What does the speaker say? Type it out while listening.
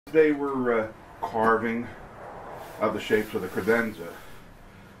Today we're carving out the shapes of the credenza,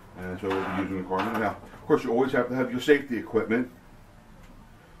 and so we'll be using the carving. Now, of course, you always have to have your safety equipment.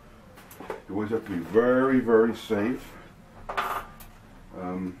 You always have to be very, very safe.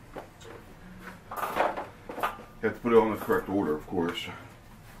 You have to put it on the correct order, of course.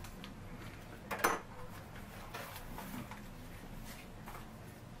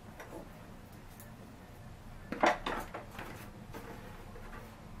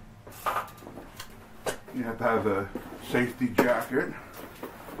 You have to have a safety jacket.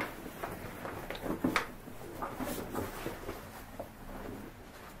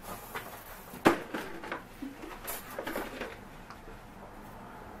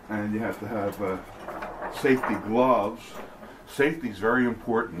 And you have to have safety gloves. Safety is very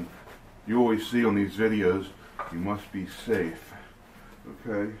important. You always see on these videos, you must be safe.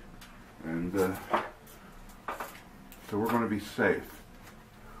 Okay? And so we're going to be safe.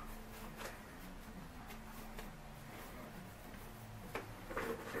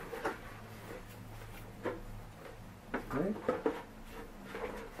 Okay.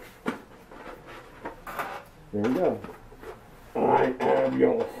 There we go. I am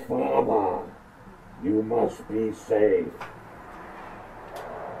your father. You must be safe.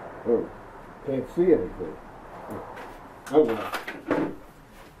 Oh, can't see anything. Oh well.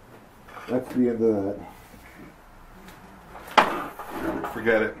 That's the end of that.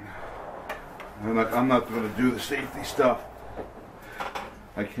 Forget it. I'm not going to do the safety stuff.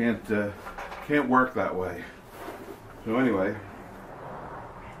 I can't work that way. So anyway,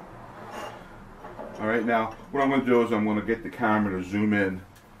 all right, now what I'm going to do is I'm going to get the camera to zoom in,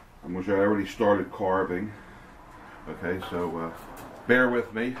 which I already started carving. Okay, so bear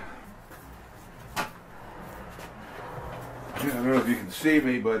with me. Yeah, I don't know if you can see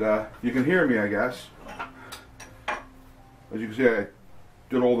me, but you can hear me, I guess. As you can see, I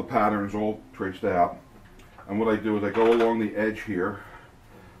did all the patterns all traced out, and what I do is I go along the edge here.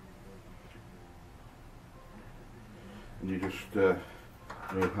 And you just, I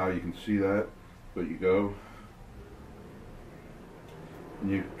don't know how you can see that, but you go, and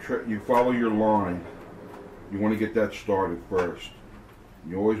you follow your line. You want to get that started first.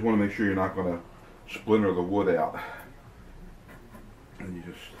 You always want to make sure you're not going to splinter the wood out. And you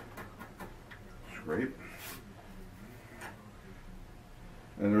just scrape.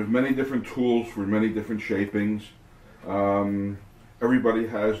 And there's many different tools for many different shapings. Everybody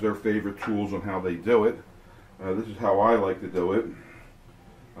has their favorite tools on how they do it. This is how I like to do it.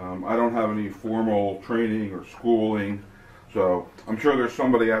 I don't have any formal training or schooling, so I'm sure there's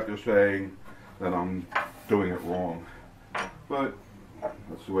somebody out there saying that I'm doing it wrong. But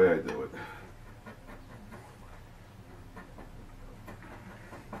that's the way I do it.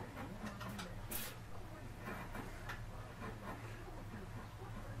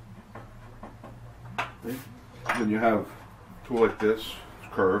 Okay. Then you have a tool like this,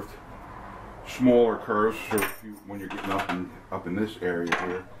 it's curved. Smaller curves so when you're getting up in this area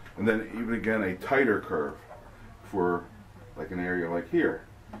here, and then even again a tighter curve for like an area like here.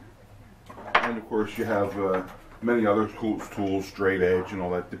 And of course you have many other tools, straight edge and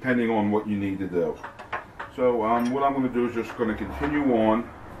all that, depending on what you need to do. So what I'm going to do is just going to continue on,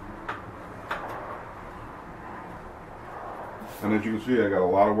 and as you can see I got a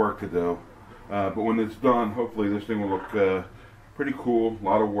lot of work to do, but when it's done, hopefully this thing will look pretty cool. A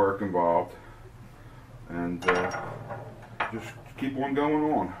lot of work involved. And just keep on going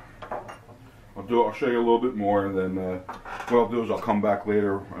on. I'll show you a little bit more, and then what I'll do is I'll come back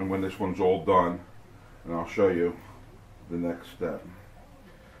later, and when this one's all done, and I'll show you the next step.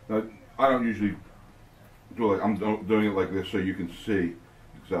 Now, I don't usually do it. I'm doing it like this so you can see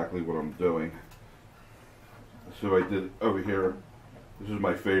exactly what I'm doing. So I did over here. This is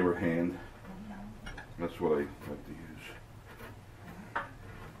my favorite hand. That's what I like to use.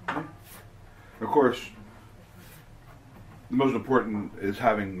 Okay. Of course, the most important is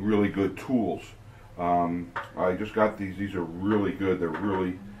having really good tools. I just got these. These are really good. They're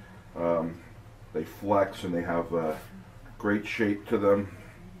really, they flex and they have great shape to them,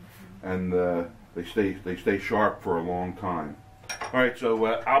 and they stay sharp for a long time. All right, so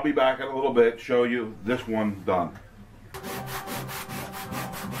I'll be back in a little bit, show you this one done.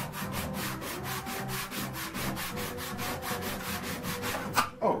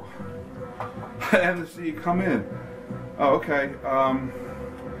 Oh, I had to see you come in. Oh, okay.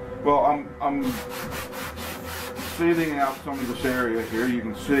 Well, I'm smoothing out some of this area here. You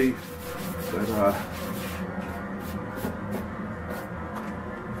can see that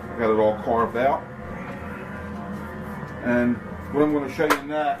I got it all carved out. And what I'm going to show you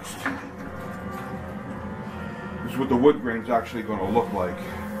next is what the wood grain's actually going to look like.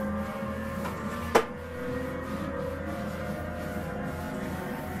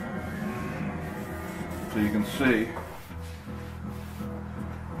 so you can see.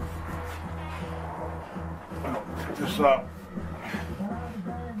 I'll pick this up,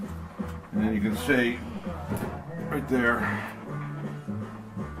 and then you can see right there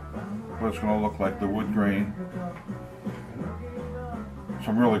what it's going to look like, the wood grain.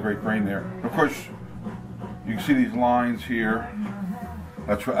 Some really great grain there. Of course, you can see these lines here.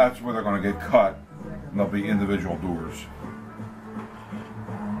 That's where they're going to get cut, and they'll be individual doors.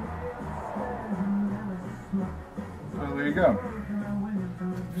 So there you go.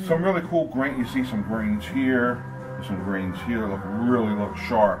 Some really cool grain. You see some grains here, some grains here. Really look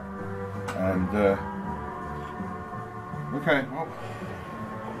sharp. And okay, well,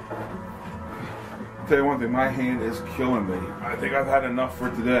 I'll tell you one thing. My hand is killing me. I think I've had enough for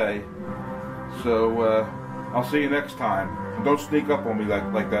today. So I'll see you next time. And don't sneak up on me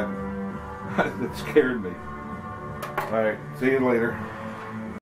like that. That scared me. All right, see you later.